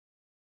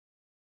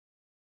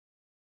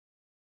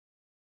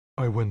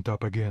I went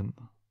up again,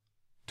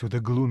 to the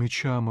gloomy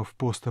charm of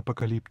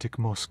post-apocalyptic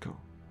Moscow.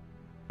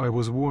 I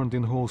was warned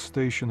in Hall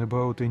Station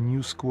about a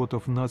new squad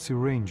of Nazi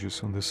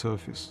Rangers on the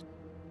surface.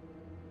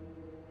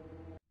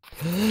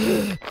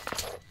 Hey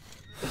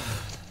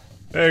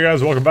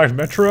guys, welcome back to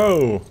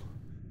Metro!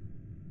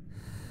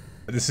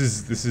 This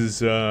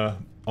is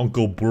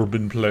Uncle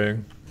Bourbon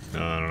playing.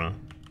 No, I don't know.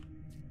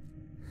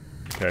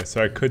 Okay,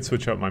 so I could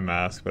switch out my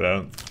mask, but I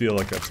don't feel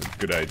like that's a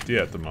good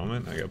idea at the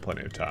moment. I got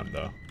plenty of time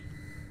though.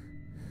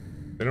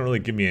 They don't really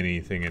give me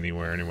anything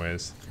anywhere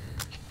anyways.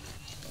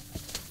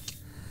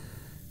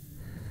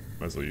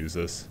 Might as well use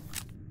this.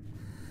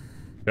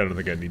 I don't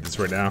think I need this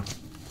right now.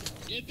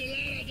 Get the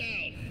ladder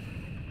down!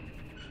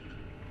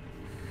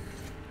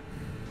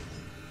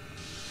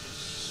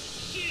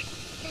 Shit!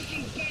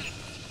 Fucking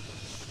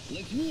bats!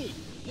 Let's move!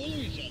 Follow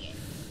each other!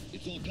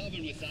 It's all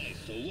covered with ice,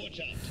 so watch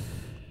out!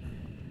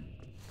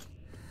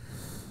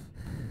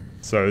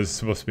 So there's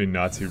supposed to be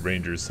Nazi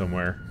Rangers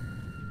somewhere.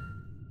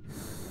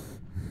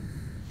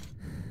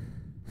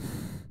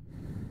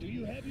 Do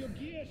you have your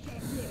gear,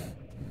 Shafura?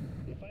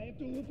 If I have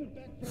to loop it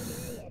back from the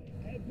airlock,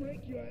 I'll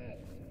break your ass.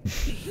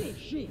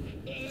 Shoot!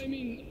 I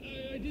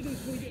didn't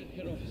forget,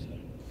 Herr Officer.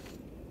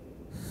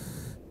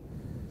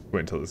 Wait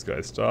until this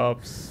guy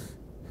stops.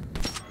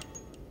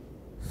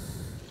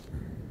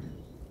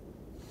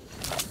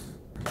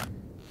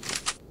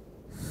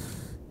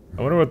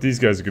 I wonder what these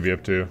guys could be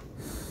up to.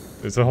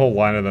 There's a whole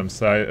line of them,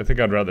 so I think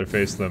I'd rather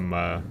face them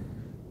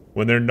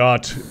when they're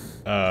not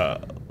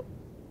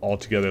all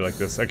together like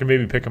this. I can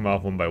maybe pick them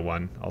off one by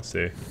one. I'll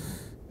see.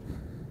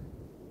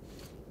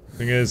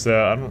 Thing is,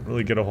 I don't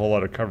really get a whole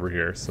lot of cover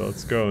here, so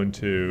let's go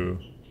into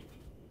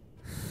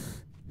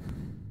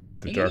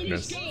the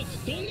darkness.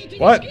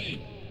 What?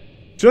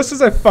 Just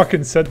as I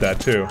fucking said that,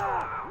 too.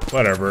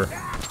 Whatever.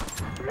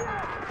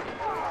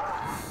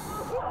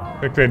 I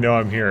think they know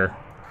I'm here.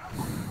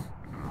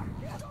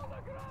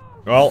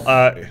 Well,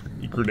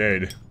 eat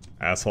grenade,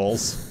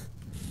 assholes.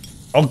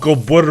 Uncle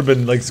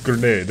Bourbon likes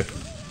grenade.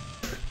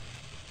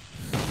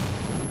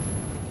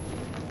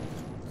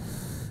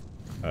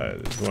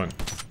 There's one.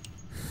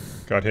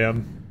 Got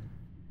him.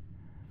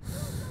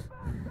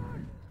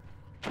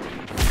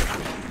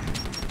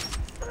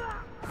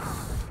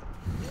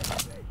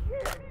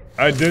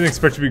 I didn't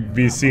expect to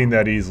be seen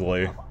that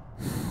easily.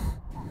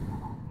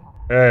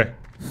 Hey.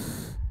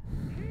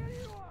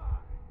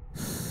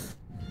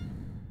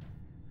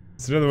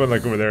 There's another one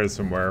like over there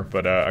somewhere,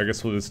 but I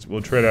guess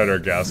we'll trade out our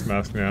gas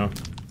mask now.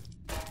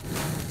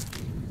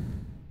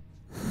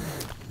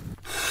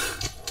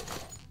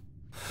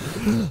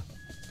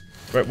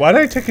 Wait, why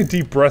did I take a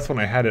deep breath when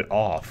I had it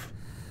off?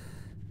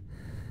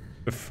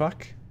 The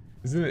fuck?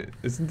 Isn't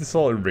this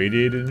all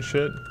irradiated and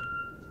shit?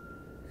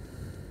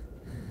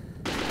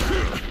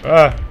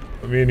 Ah,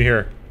 let me in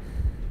here.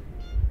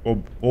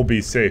 We'll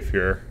be safe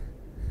here.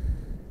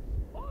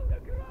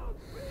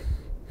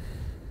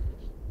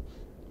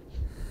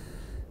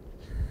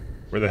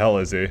 Where the hell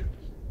is he?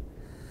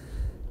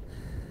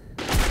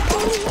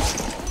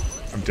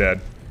 I'm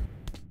dead.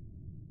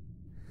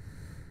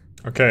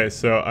 Okay,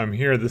 so I'm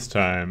here this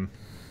time.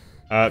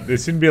 They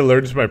seem to be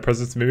allergic to my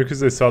presence, maybe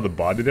because they saw the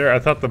body there. I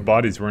thought the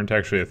bodies weren't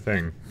actually a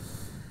thing.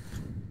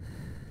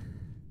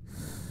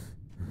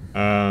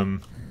 At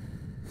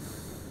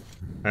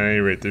any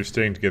rate, they're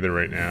staying together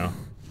right now.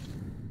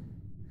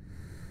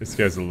 This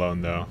guy's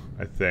alone though,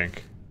 I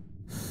think.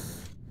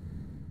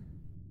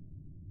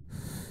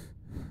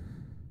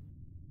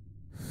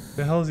 What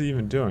the hell is he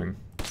even doing?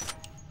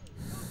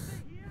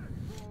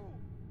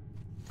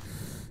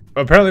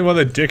 Apparently one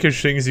of the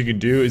dickish things you can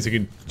do is you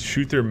can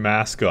shoot their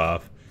mask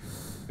off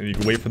and you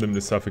can wait for them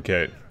to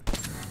suffocate.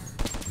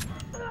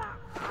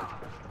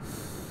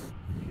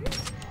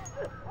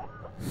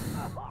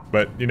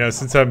 But, you know,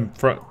 since I'm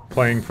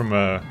playing from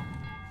a...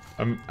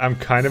 I'm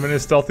kind of in a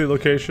stealthy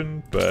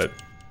location, but it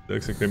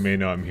looks like they may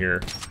know I'm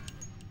here.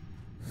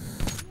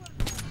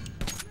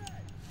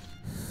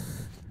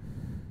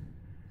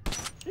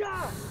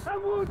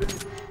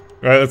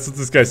 Alright, let's let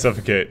this guy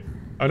suffocate.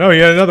 Oh no, he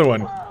had another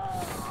one.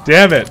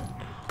 Damn it!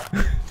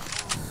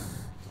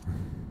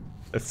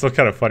 It's still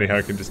kind of funny how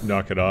I can just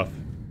knock it off.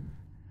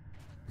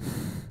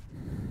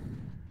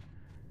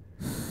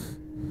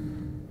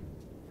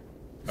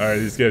 Alright,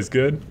 these guys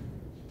good?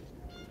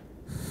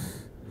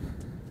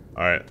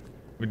 Alright,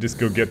 we just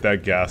go get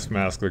that gas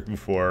mask like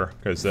before,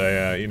 because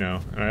you know,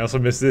 and I also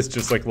missed this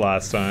just like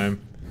last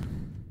time.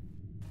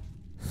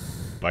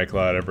 Michael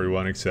out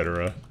everyone,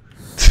 etc.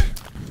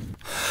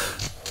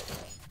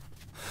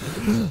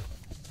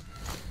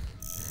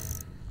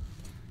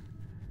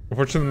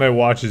 Unfortunately, my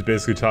watch is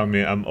basically telling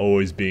me I'm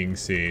always being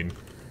seen.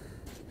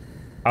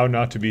 How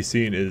not to be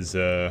seen is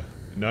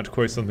not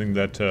quite something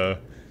that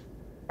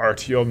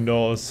Artyom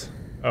knows.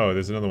 Oh,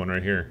 there's another one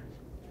right here.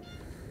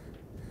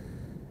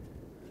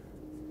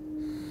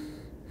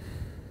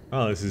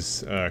 Oh, this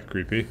is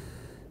creepy.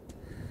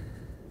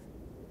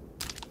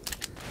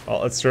 Oh,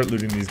 let's start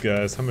looting these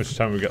guys. How much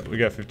time we got? We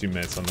got 15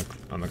 minutes on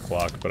the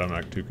clock, but I'm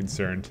not too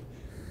concerned.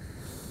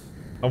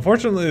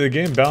 Unfortunately, the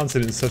game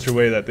balances it in such a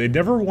way that they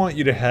never want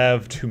you to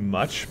have too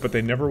much, but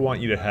they never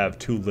want you to have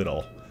too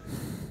little.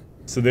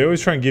 So they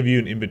always try and give you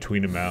an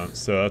in-between amount,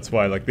 so that's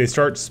why, like, they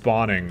start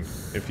spawning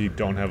if you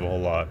don't have a whole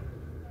lot.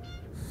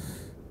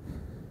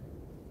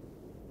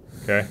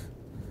 Okay.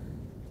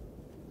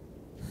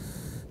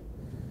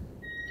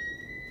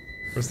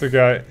 Where's the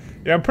guy?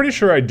 Yeah, I'm pretty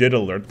sure I did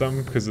alert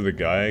them because of the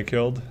guy I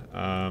killed.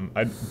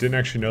 I didn't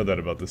actually know that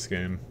about this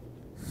game.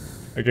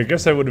 Like, I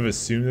guess I would have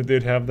assumed that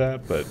they'd have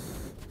that, but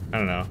I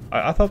don't know.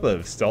 I thought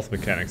the stealth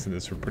mechanics in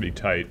this were pretty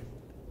tight.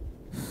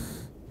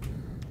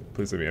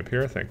 Please let me up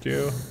here, thank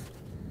you.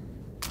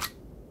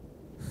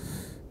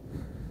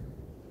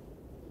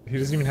 He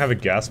doesn't even have a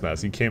gas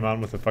mask. He came on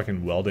with a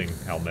fucking welding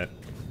helmet.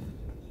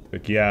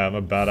 Like, yeah, I'm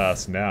a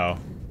badass now.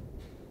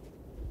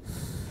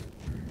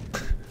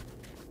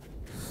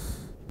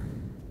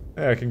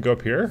 Hey, I can go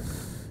up here?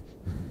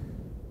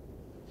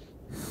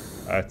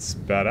 That's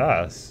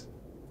badass.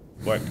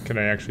 What can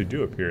I actually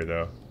do up here,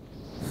 though?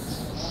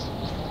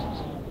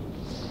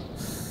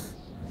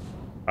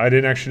 I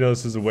didn't actually know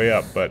this was a way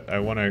up, but I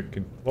want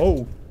to...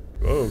 Whoa!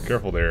 Whoa,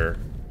 careful there.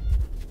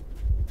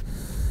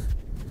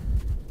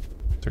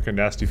 Took a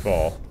nasty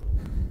fall.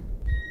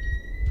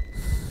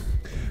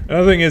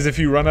 Another thing is, if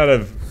you run out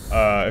of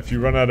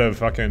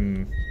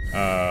fucking,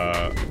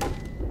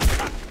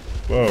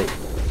 whoa.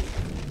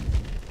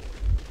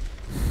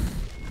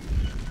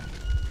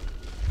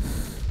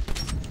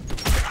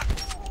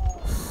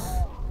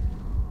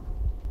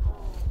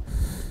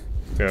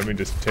 Okay, let me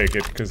just take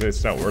it, because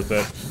it's not worth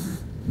it.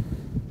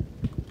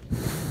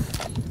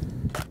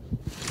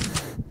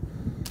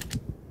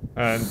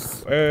 And,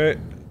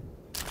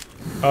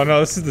 oh no,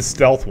 this is the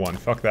stealth one.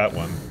 Fuck that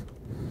one.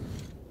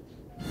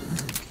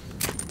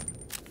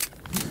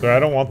 Sorry, I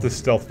don't want the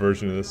stealth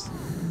version of this.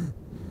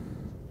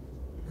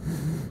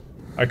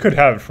 I could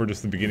have it for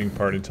just the beginning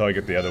part until I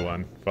get the other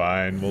one.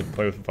 Fine, we'll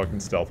play with the fucking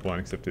stealth one,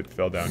 except it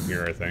fell down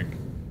here, I think.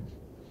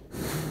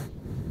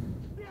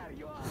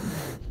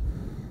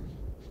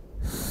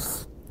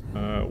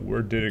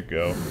 Where did it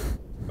go?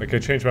 Like, I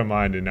changed my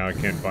mind and now I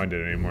can't find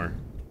it anymore.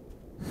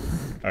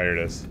 Oh, here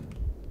it is.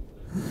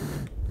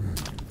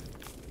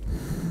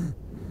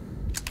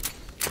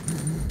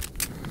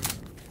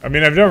 I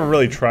mean, I've never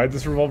really tried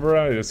this revolver.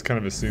 I just kind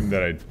of assumed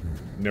that I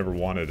never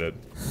wanted it.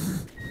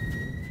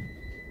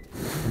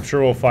 I'm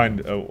sure we'll find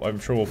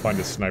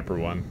a sniper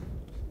one.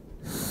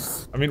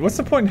 I mean, what's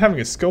the point in having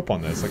a scope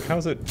on this? Like,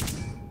 how's it?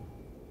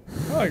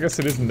 Oh, I guess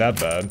it isn't that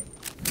bad.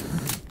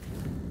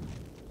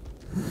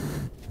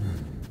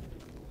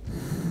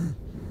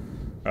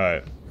 All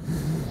right.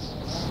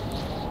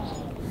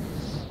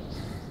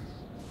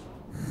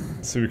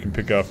 Let's see what we can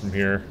pick up from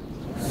here.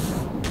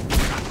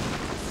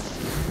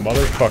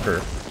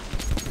 Motherfucker.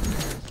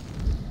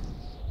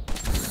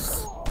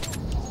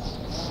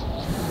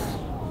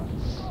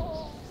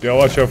 Gotta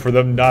watch out for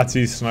them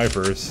Nazi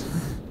snipers.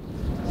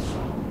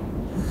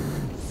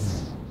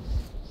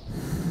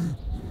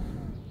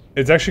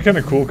 It's actually kind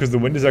of cool because the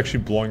wind is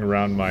actually blowing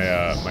around my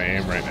my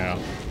aim right now.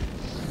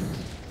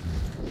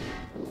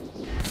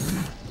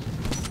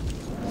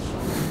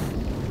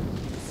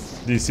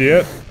 Do you see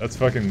it? That's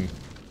fucking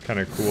kind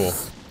of cool.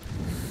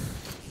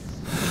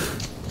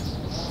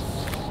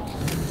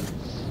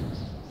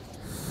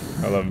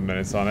 I 11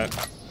 minutes on it.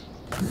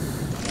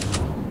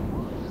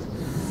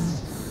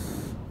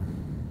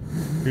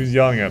 Who's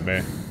yelling at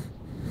me?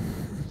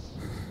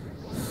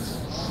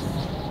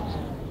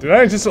 Did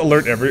I just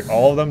alert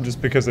all of them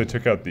just because I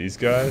took out these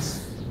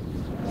guys?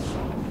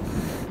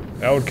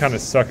 That would kind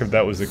of suck if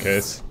that was the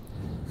case.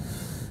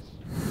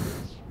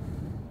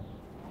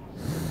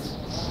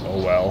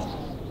 Oh well.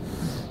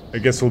 I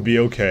guess we'll be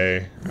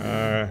okay.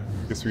 I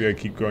guess we gotta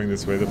keep going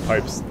this way. The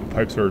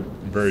pipes are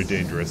very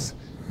dangerous.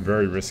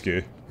 Very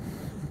risky.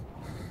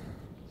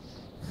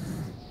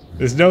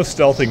 There's no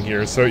stealthing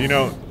here, so you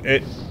know,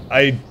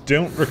 I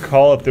don't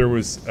recall if there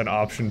was an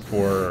option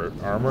for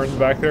armor in the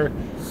back there.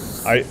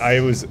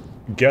 I was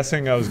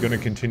guessing I was going to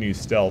continue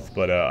stealth,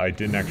 but I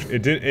didn't actually.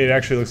 It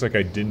actually looks like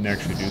I didn't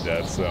actually do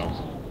that. So,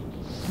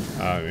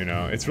 you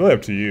know, it's really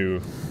up to you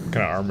what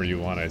kind of armor you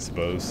want, I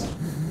suppose.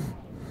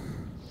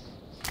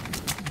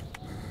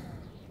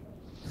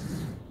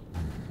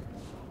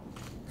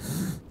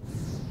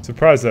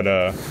 Surprised that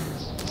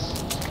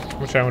how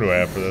much ammo do I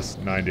have for this?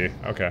 90.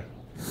 Okay.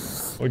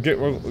 We'll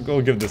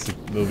give this a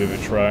little bit of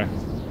a try.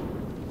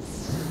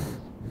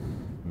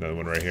 Another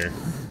one right here.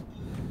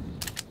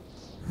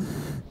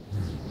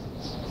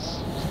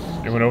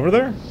 Anyone over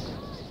there?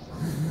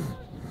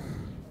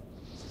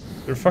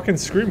 They're fucking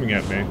screaming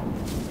at me.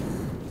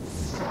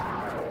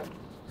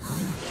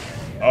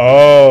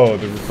 Oh,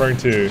 they're referring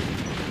to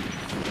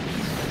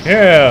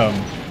him.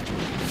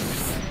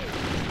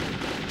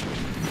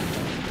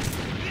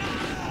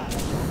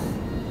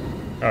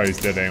 Oh, he's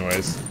dead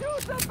anyways.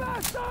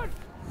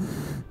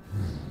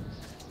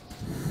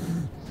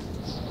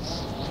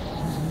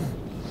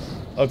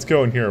 Let's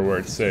go in here where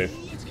it's safe.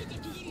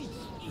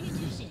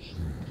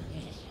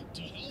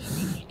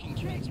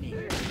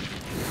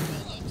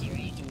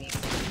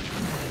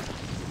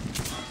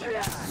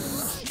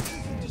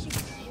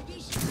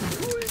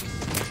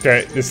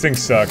 Okay, this thing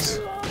sucks.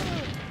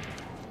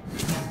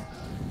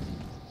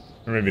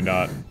 Or maybe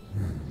not.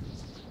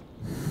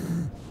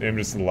 Maybe I'm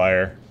just a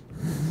liar.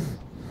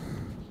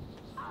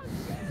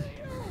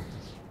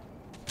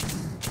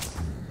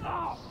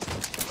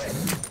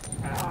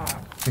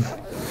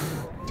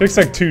 Takes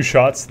like 2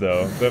 shots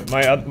though, but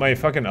my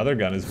fucking other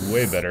gun is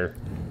way better.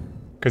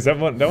 Cause that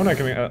one I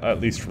can at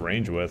least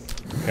range with.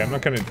 Okay, I'm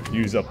not gonna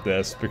use up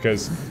this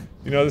because,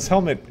 you know, this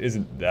helmet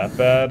isn't that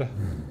bad.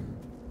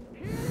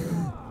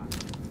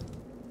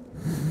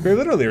 They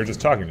literally are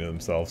just talking to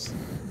themselves.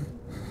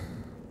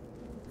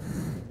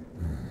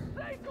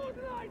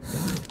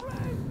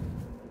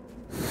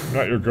 I'm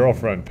not your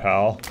girlfriend,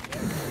 pal.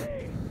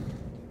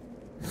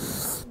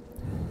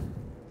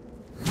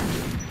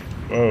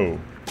 Whoa.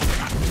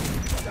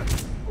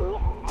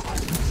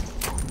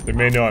 They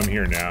may know I'm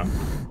here now.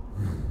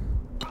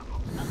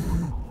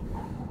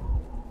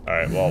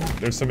 Alright, well,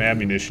 there's some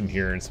ammunition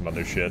here and some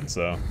other shit,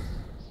 so...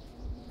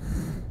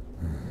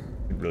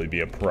 Could really be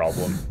a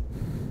problem.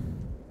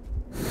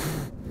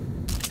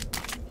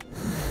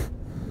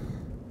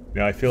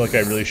 Now, I feel like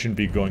I really shouldn't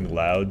be going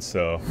loud,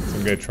 so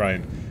I'm gonna try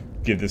and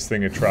give this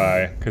thing a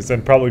try, because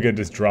I'm probably gonna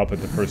just drop it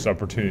the first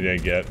opportunity I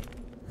get.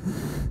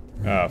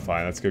 Ah,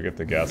 fine, let's go get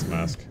the gas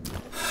mask.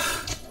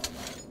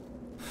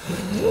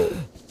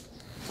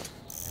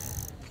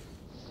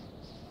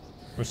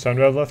 How much time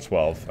do I have left?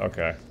 12.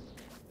 Okay.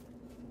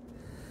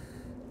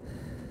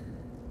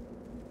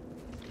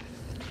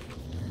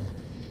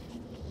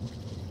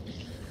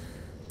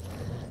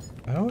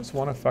 I always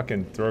want to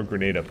fucking throw a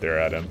grenade up there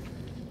at him.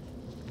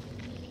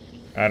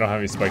 I don't have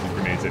any spiky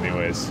grenades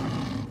anyways.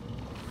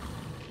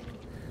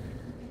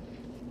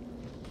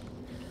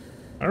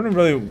 I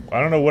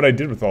don't know what I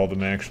did with all of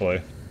them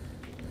actually.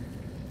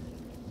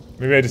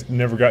 Maybe I just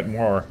never got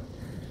more.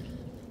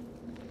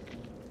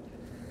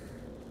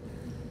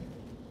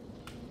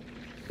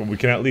 But we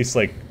can at least,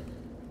 like,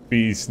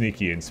 be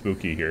sneaky and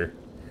spooky here.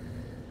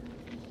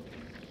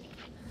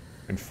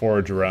 And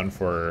forage around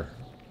for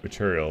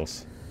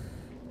materials.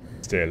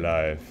 Stay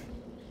alive.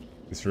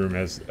 This room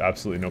has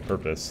absolutely no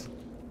purpose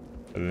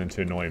other than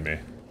to annoy me.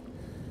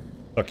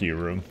 Fuck you,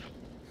 room.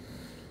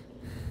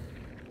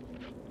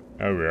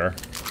 Oh, we are.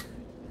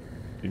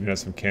 Even have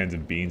some cans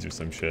of beans or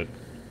some shit.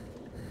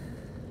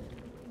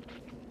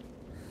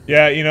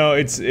 Yeah, you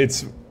know,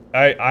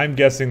 I'm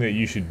guessing that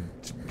you should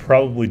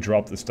probably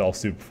drop the stealth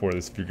suit before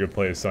this if you're gonna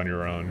play this on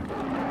your own.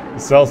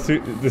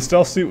 The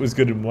stealth suit was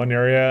good in one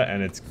area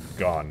and it's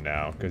gone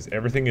now because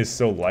everything is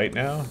so light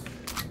now.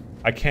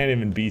 I can't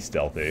even be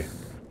stealthy,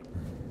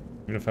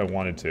 even if I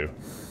wanted to. 'Cause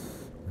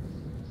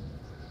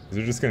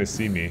they're just gonna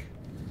see me.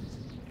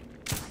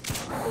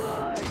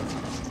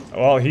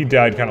 Well, he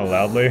died kind of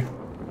loudly.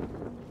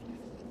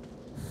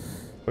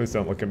 Please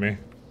don't look at me.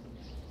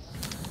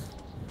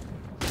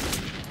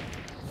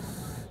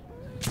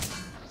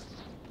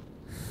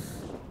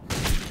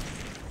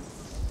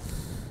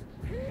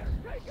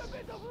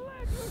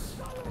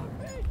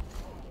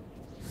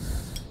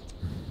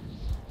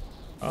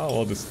 Oh,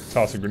 we'll just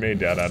toss a grenade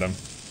down at him.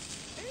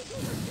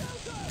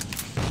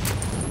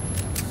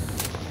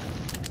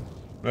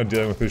 I'm not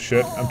dealing with this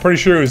shit. I'm pretty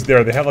sure it was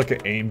there. They have like an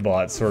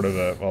aimbot, sort of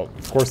a... Well,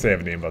 of course they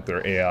have an aimbot.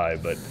 They're AI,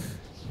 but...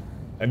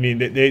 I mean,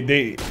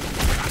 they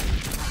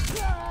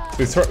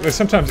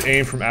sometimes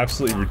aim from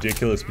absolutely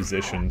ridiculous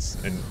positions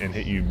and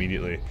hit you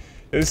immediately.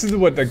 This is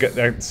what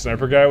that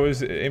sniper guy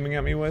was aiming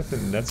at me with,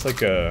 and that's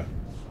like a...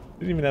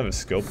 Didn't even have a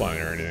scope on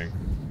it or anything.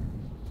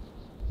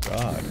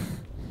 God.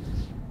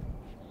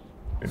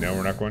 And now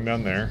we're not going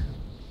down there.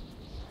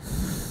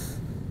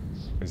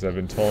 Because I've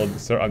been told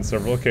on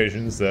several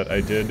occasions that I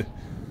did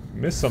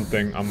miss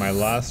something on my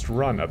last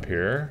run up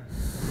here.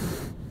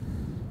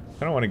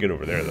 I don't want to get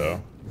over there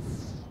though.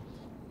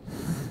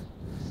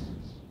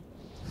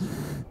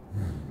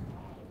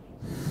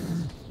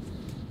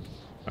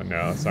 Oh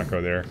no, let's not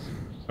go there.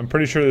 I'm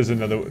pretty sure there's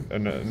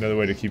another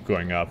way to keep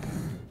going up.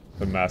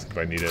 The mask if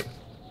I need it.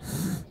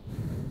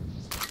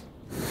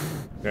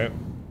 Okay.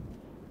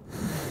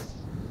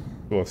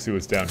 We'll see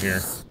what's down here.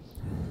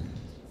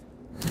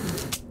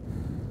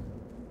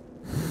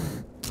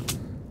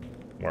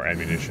 More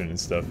ammunition and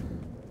stuff.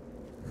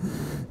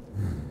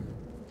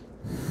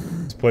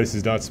 This place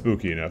is not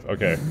spooky enough.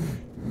 Okay.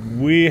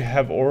 We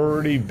have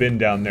already been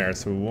down there,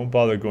 so we won't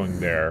bother going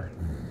there.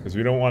 Because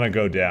we don't want to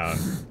go down.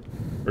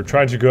 We're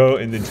trying to go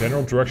in the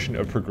general direction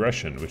of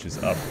progression, which is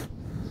up.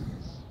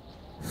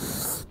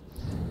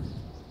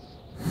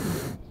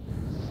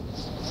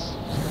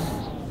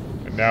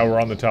 And now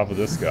we're on the top of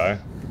this guy.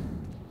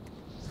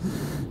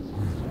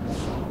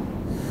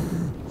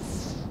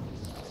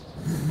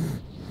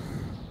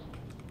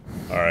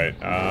 Alright,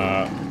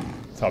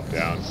 top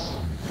down.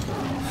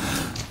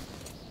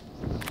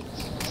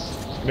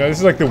 No, this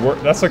is like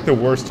that's like the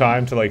worst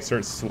time to like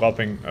start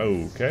swapping.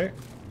 Oh, okay.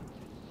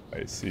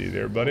 I see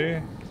there, buddy.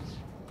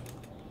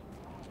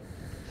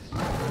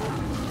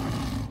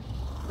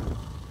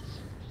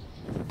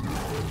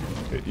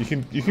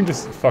 You can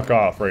just fuck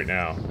off right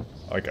now.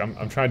 Like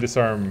I'm trying to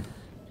disarm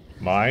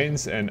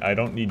mines and I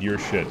don't need your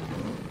shit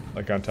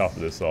like on top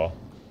of this all.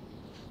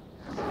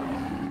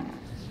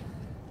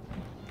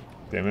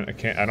 Damn it, I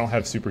can't. I don't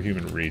have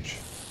superhuman reach.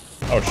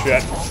 Oh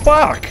shit.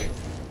 Fuck!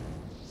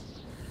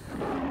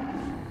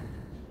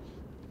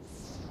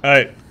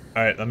 Alright,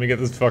 let me get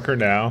this fucker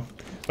now.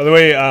 By the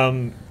way,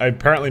 I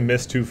apparently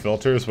missed 2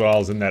 filters while I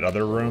was in that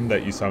other room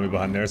that you saw me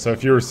behind there. So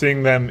if you were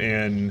seeing them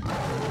in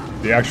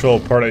the actual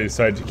part I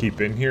decided to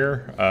keep in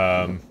here,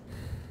 well,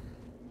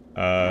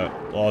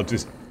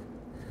 just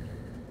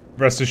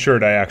rest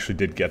assured I actually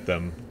did get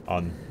them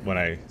on when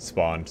I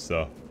spawned,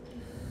 so.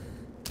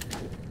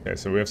 Okay,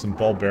 so we have some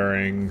ball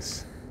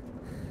bearings,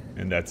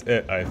 and that's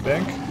it, I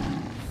think.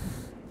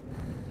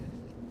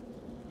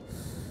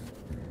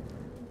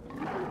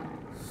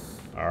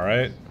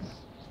 Alright.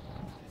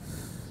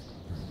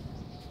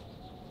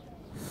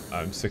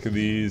 I'm sick of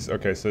these.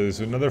 Okay, so there's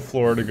another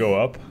floor to go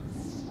up.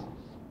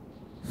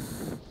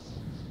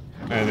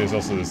 And there's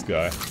also this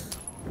guy.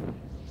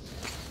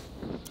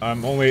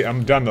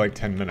 I'm down to like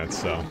 10 minutes,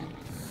 so.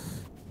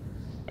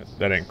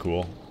 That ain't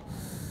cool.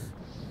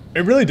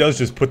 It really does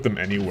just put them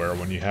anywhere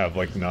when you have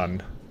like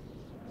none.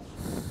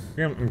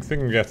 I'm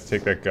thinking we have to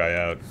take that guy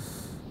out.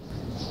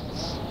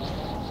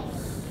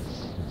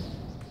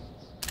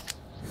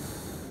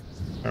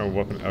 Oh,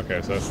 weapon.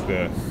 Okay, so that's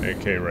the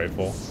AK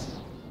rifle.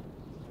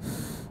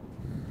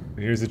 And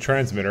here's the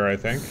transmitter, I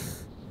think,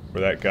 for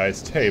that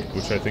guy's tape,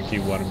 which I think he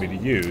wanted me to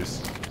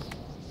use.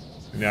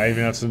 And now I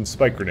even have some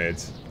spike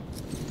grenades.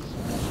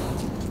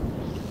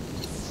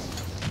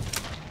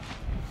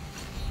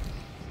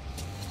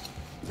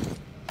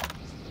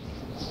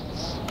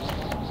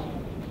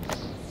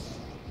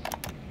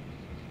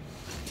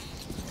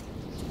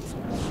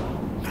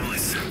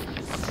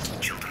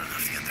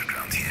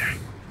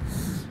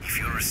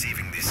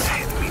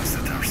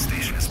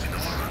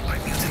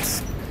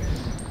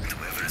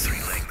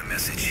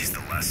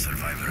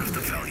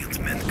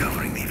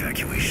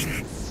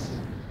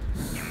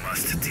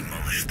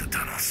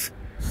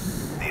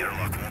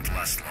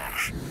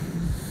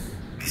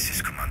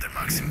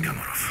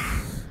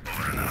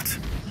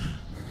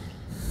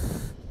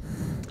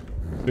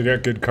 We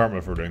got good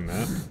karma for doing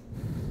that.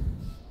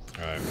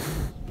 Alright.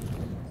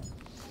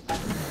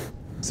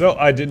 So,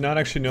 I did not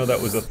actually know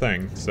that was a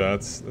thing, so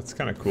that's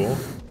kind of cool.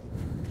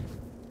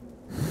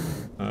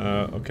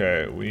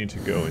 Okay, we need to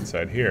go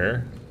inside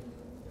here.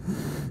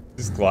 Is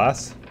this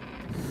glass?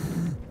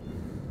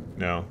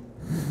 No.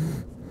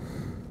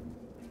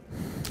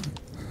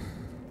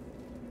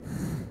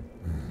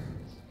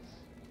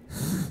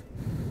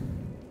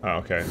 Oh,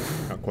 okay.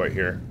 Not quite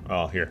here.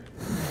 Oh, here.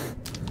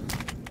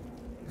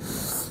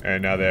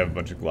 And now they have a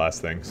bunch of glass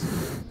things.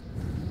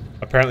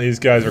 Apparently these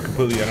guys are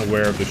completely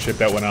unaware of the shit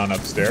that went on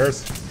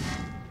upstairs.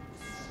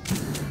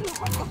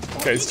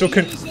 Okay, still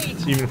couldn't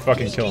even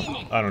fucking kill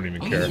him. I don't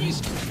even care.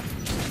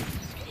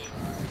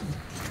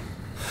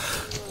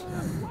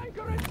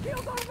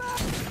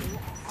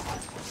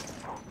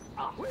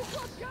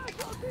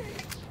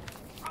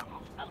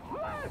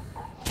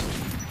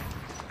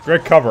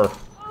 Great cover.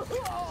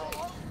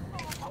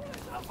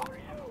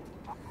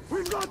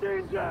 We've got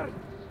danger!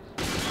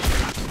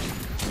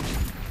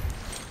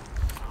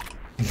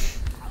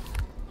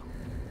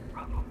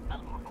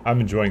 I'm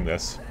enjoying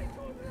this.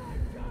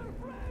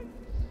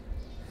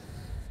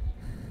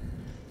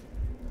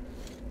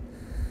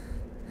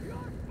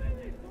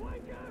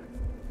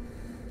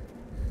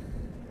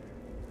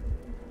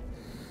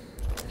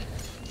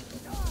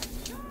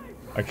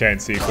 I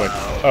can't see quick.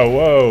 Oh,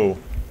 whoa.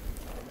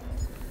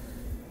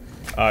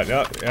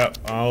 No, yeah,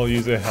 I'll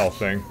use a health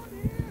thing.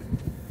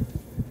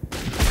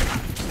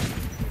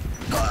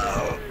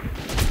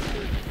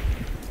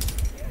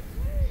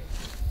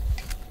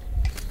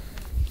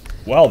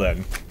 Well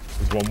then,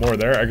 there's one more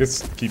there. I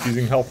guess keep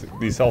using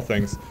these health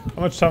things.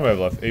 How much time do I have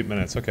left? 8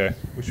 minutes. Okay,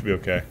 we should be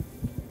okay.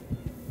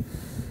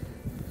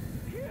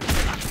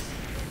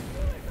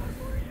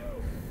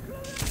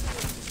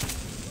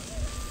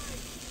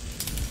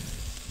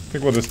 I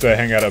think we'll just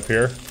hang out up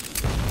here.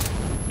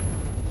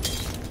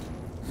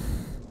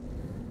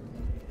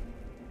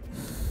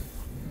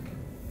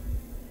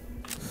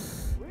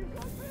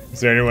 Is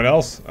there anyone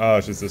else? Oh,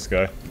 it's just this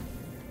guy.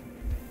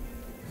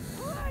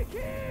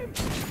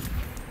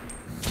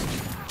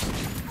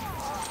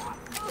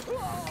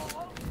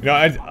 You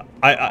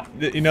know,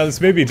 you know, this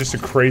may be just a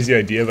crazy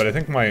idea, but I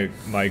think my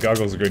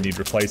goggles are going to need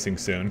replacing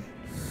soon.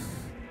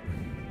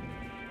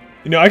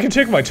 You know, I can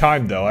take my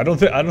time though. I don't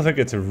think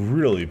it's a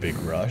really big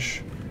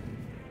rush.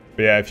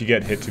 But yeah, if you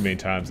get hit too many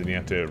times, then you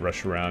have to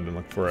rush around and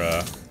look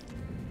for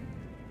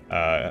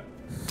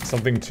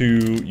something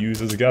to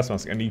use as a gas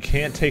mask, and you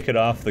can't take it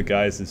off the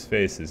guys'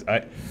 faces.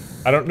 I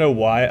don't know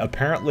why.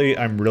 Apparently,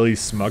 I'm really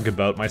smug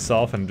about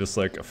myself and just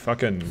like a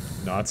fucking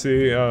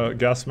Nazi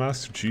gas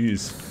mask.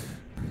 Jeez.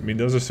 I mean,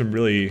 those are some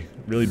really,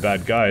 really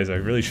bad guys. I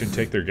really shouldn't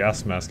take their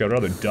gas mask. I'd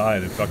rather die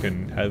than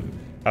fucking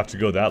have to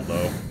go that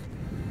low.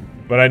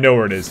 But I know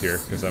where it is here,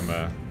 because I'm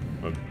a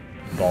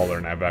baller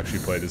and I've actually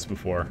played this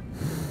before.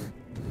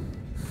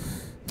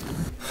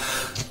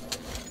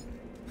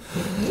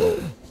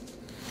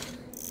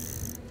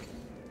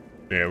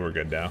 Yeah, we're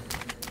good now.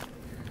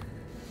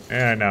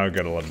 And now I've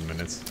got 11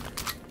 minutes.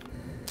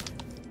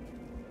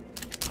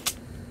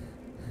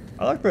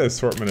 I like the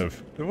assortment of...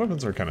 The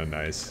weapons are kind of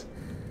nice.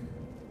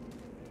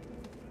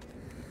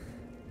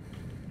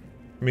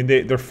 I mean,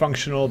 they're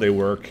functional, they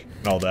work,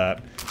 and all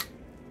that.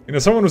 You know,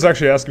 someone was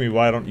actually asking me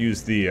why I don't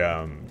use the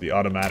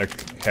automatic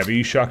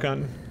heavy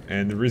shotgun,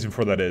 and the reason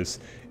for that is,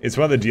 it's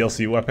one of the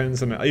DLC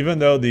weapons, and even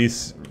though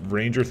this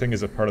Ranger thing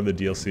is a part of the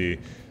DLC,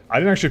 I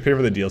didn't actually pay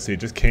for the DLC, it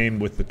just came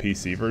with the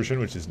PC version,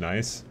 which is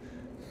nice.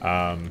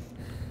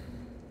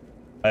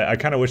 I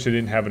kind of wish they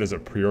didn't have it as a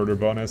pre-order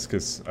bonus,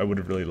 because I would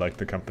have really liked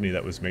the company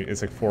that was made.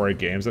 It's like 4A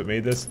Games that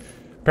made this.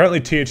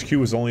 Apparently THQ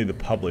was only the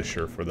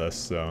publisher for this,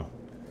 so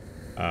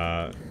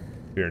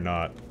fear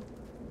not.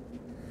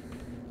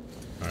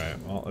 Alright,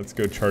 well, let's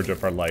go charge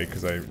up our light,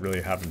 because I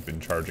really haven't been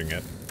charging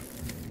it.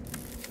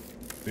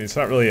 I mean, it's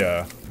not really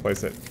a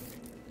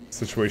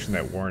situation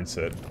that warrants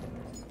it.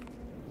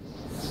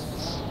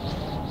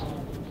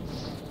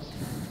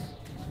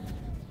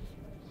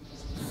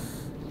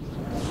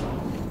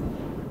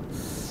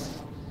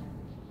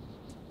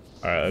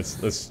 Alright,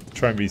 let's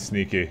try and be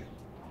sneaky.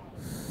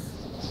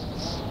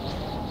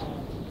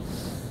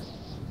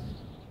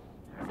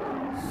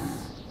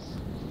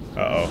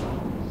 Uh-oh.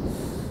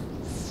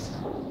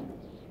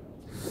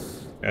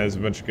 Yeah, there's a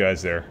bunch of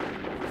guys there.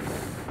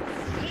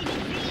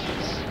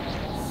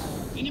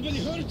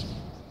 Anybody hurt?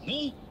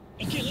 No?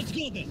 Okay, let's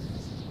go then.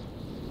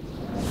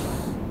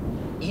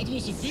 That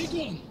was a big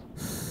one.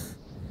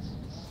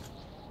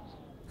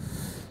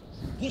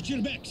 Watch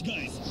your backs,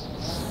 guys.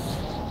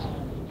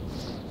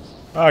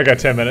 Oh, I got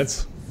 10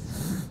 minutes.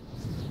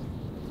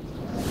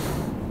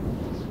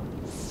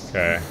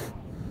 Okay.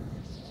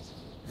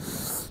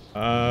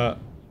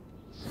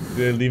 Did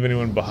they leave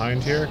anyone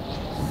behind here?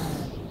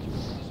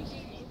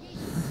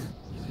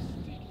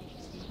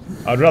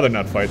 I'd rather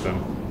not fight them.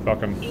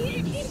 Fuck them.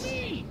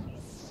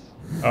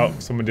 Oh,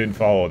 someone didn't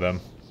follow them.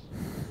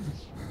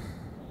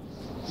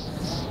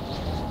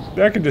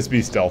 That could just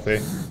be stealthy.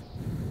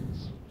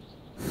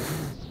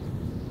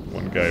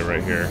 One guy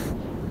right here.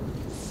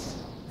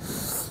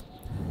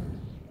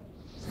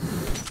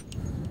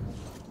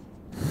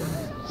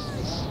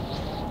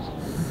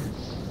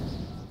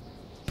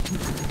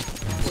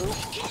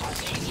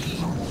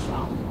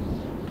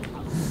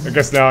 I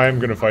guess now I am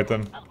gonna fight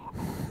them.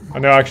 Oh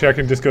no, actually I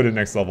can just go to the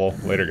next level.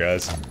 Later,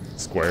 guys.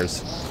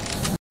 Squares.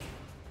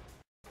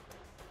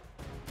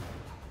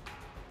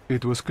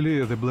 It was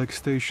clear the Black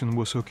Station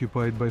was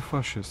occupied by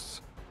fascists,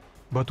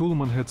 but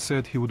Ullman had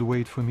said he would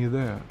wait for me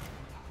there.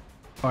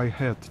 I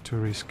had to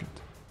risk it.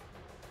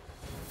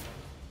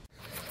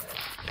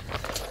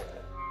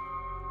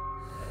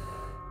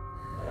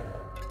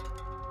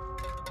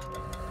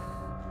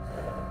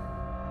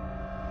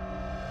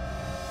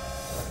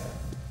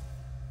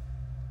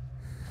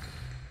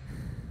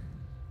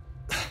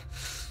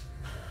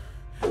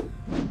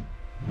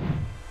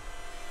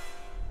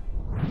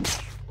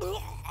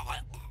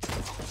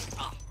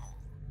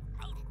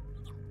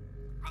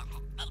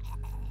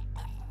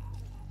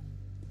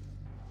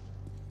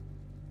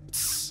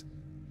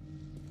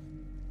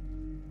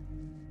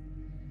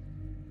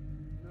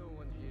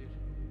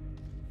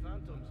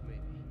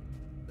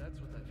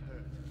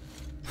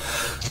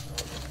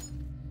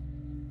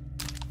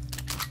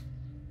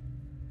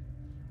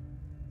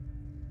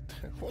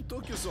 What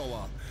took you so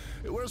long?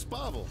 Where's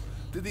Pavel?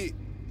 Did he...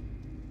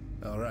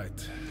 All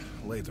right,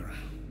 later.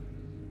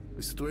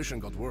 The situation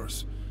got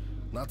worse.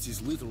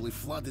 Nazis literally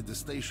flooded the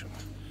station.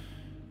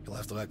 He'll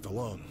have to act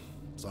alone.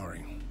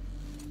 Sorry.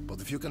 But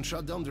if you can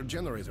shut down their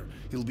generator,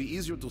 it'll be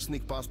easier to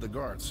sneak past the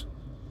guards.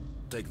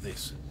 Take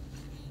this.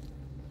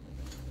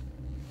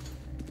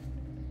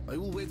 I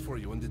will wait for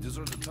you in the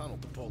deserted tunnel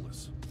to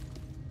Polis.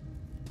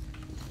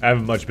 I have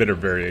a much better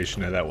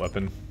variation of that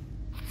weapon.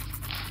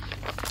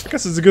 I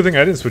guess it's a good thing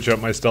I didn't switch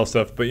up my stealth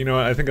stuff, but you know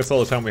what, I think that's all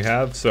the time we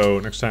have, so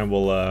next time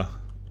we'll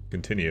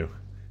continue.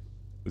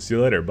 See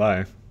you later,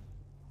 bye.